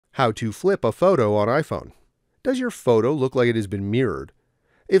How to flip a photo on iPhone. Does your photo look like it has been mirrored?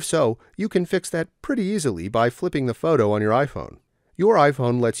 If so, you can fix that pretty easily by flipping the photo on your iPhone. Your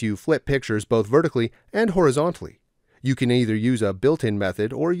iPhone lets you flip pictures both vertically and horizontally. You can either use a built-in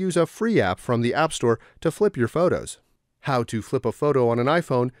method or use a free app from the App Store to flip your photos. How to flip a photo on an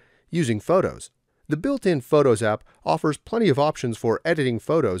iPhone using Photos. The built-in Photos app offers plenty of options for editing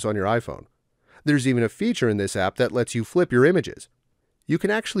photos on your iPhone. There's even a feature in this app that lets you flip your images. You can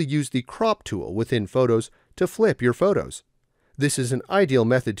actually use the crop tool within Photos to flip your photos. This is an ideal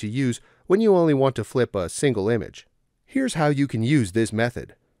method to use when you only want to flip a single image. Here's how you can use this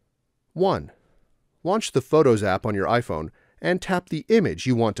method. 1. Launch the Photos app on your iPhone and tap the image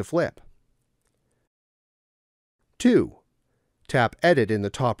you want to flip. 2. Tap Edit in the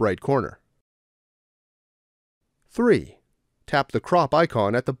top right corner. 3. Tap the crop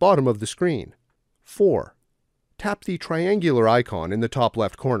icon at the bottom of the screen. 4. Tap the triangular icon in the top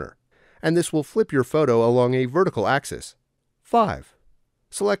left corner, and this will flip your photo along a vertical axis. 5.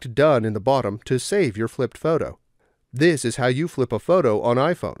 Select Done in the bottom to save your flipped photo. This is how you flip a photo on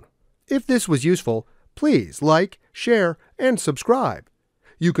iPhone. If this was useful, please like, share, and subscribe.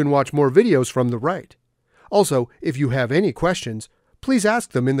 You can watch more videos from the right. Also, if you have any questions, please ask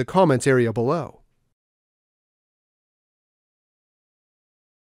them in the comments area below.